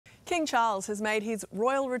King Charles has made his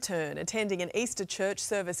royal return, attending an Easter church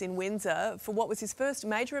service in Windsor for what was his first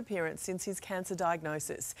major appearance since his cancer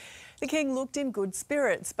diagnosis. The King looked in good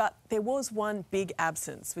spirits, but there was one big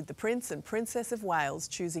absence, with the Prince and Princess of Wales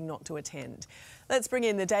choosing not to attend. Let's bring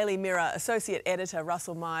in the Daily Mirror Associate Editor,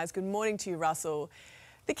 Russell Myers. Good morning to you, Russell.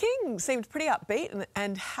 The King seemed pretty upbeat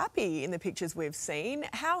and happy in the pictures we've seen.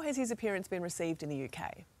 How has his appearance been received in the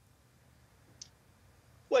UK?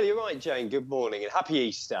 Well, you're right, Jane. Good morning and happy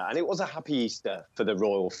Easter. And it was a happy Easter for the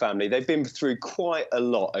royal family. They've been through quite a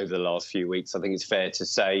lot over the last few weeks. I think it's fair to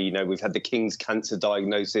say, you know, we've had the King's cancer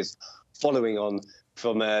diagnosis following on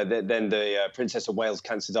from the Princess of Wales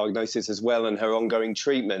cancer diagnosis as well, and her ongoing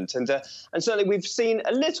treatment. And certainly we've seen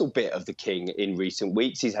a little bit of the King in recent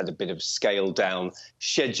weeks. He's had a bit of a scaled down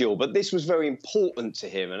schedule, but this was very important to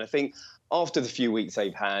him. And I think after the few weeks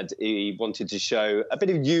they've had, he wanted to show a bit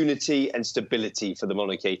of unity and stability for the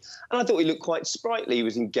monarchy. And I thought he looked quite sprightly. He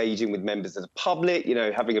was engaging with members of the public, you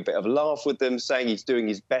know, having a bit of a laugh with them, saying he's doing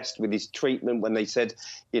his best with his treatment when they said,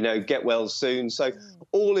 you know, get well soon. So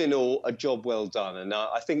all in all, a job well done. And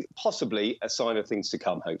I think possibly a sign of things to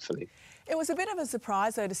come, hopefully. It was a bit of a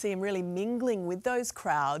surprise, though, to see him really mingling with those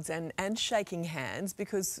crowds and shaking hands,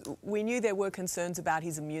 because we knew there were concerns about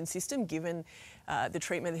his immune system given the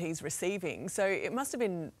treatment that he's receiving. So it must have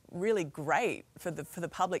been really great for the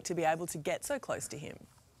public to be able to get so close to him.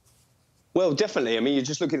 Well, definitely. I mean, you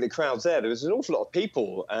just look at the crowds there. There was an awful lot of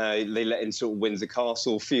people. They let in sort of Windsor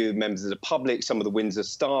Castle, a few members of the public, some of the Windsor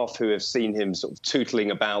staff who have seen him sort of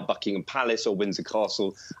tootling about Buckingham Palace or Windsor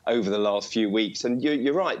Castle over the last few weeks. And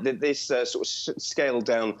you're right, that this sort of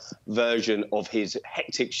scaled-down version of his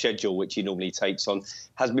hectic schedule, which he normally takes on,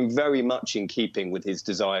 has been very much in keeping with his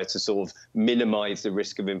desire to sort of minimise the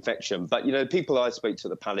risk of infection. But, you know, people I spoke to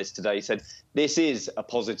at the Palace today said this is a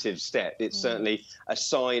positive step. It's certainly a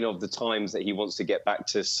sign of the time that he wants to get back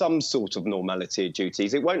to some sort of normality of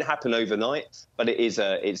duties. It won't happen overnight, but it's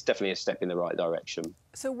definitely a step in the right direction.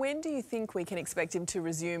 So when do you think we can expect him to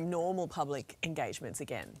resume normal public engagements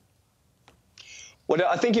again? Well,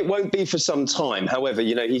 I think it won't be for some time. However,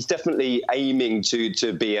 you know, he's definitely aiming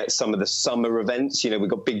to be at some of the summer events. You know, we've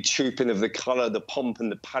got Big Trooping of the Colour, the Pomp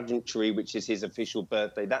and the Pageantry, which is his official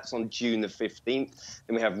birthday. That's on June the 15th.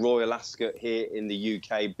 Then we have Royal Ascot here in the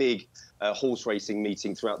UK, big horse racing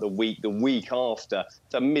meeting throughout the week after,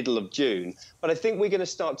 the middle of June. But I think we're going to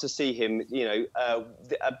start to see him, you know,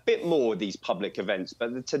 a bit more of these public events.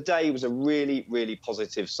 But today was a really, really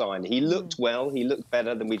positive sign. He looked well. He looked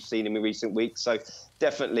better than we've seen him in recent weeks. So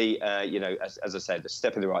definitely, you know, as I said, a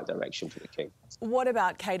step in the right direction for the King. What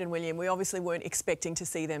about Kate and William? We obviously weren't expecting to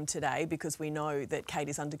see them today because we know that Kate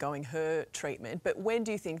is undergoing her treatment. But when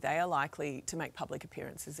do you think they are likely to make public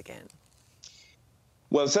appearances again?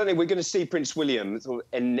 Well, certainly we're going to see Prince William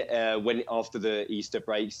after the Easter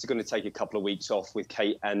break. He's going to take a couple of weeks off with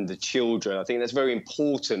Kate and the children. I think that's very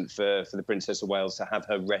important for the Princess of Wales to have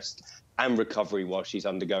her rest and recovery while she's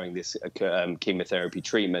undergoing this chemotherapy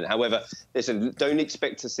treatment. However, listen, don't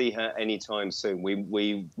expect to see her anytime soon.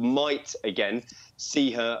 We might, again,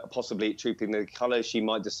 see her possibly at Trooping the Colour. She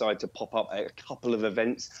might decide to pop up at a couple of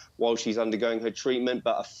events while she's undergoing her treatment,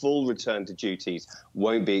 but a full return to duties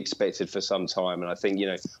won't be expected for some time. And I think, you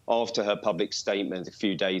know, after her public statement a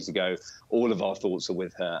few days ago, all of our thoughts are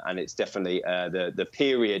with her, and it's definitely the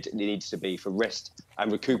period it needs to be for rest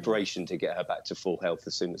and recuperation to get her back to full health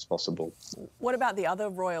as soon as possible. What about the other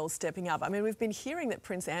royals stepping up? I mean, we've been hearing that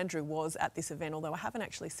Prince Andrew was at this event, although I haven't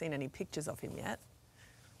actually seen any pictures of him yet.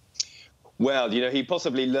 Well, you know, he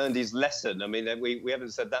possibly learned his lesson. I mean, we haven't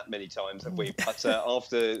said that many times, have we? But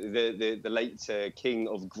after the late King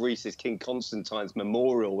of Greece's King Constantine's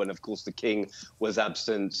memorial, when, of course, the King was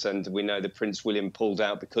absent, and we know that Prince William pulled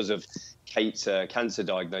out because of Kate's cancer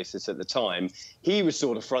diagnosis at the time, he was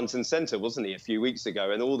sort of front and centre, wasn't he, a few weeks ago,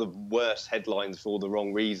 and all the worst headlines for all the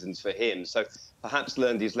wrong reasons for him. So perhaps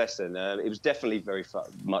learned his lesson. It was definitely very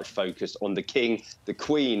much focused on the King, the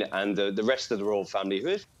Queen, and the rest of the royal family, who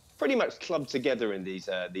is pretty much clubbed together in these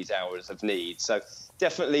hours of need. So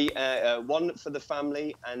definitely one for the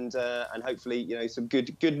family, and hopefully, you know, some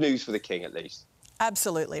good news for the King at least.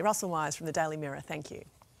 Absolutely. Russell Myers from the Daily Mirror. Thank you.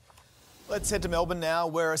 Let's head to Melbourne now,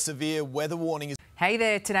 where a severe weather warning is... Hey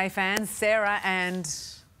there, Today fans. Sarah and...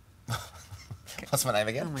 What's my name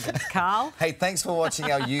again? Oh my goodness, Carl. Hey, thanks for watching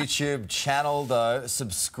our YouTube channel, though.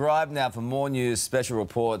 Subscribe now for more news, special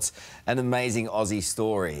reports and amazing Aussie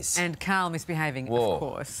stories. And Carl misbehaving, Whoa, of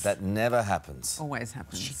course. That never happens. Always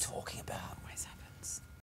happens. What's she talking about?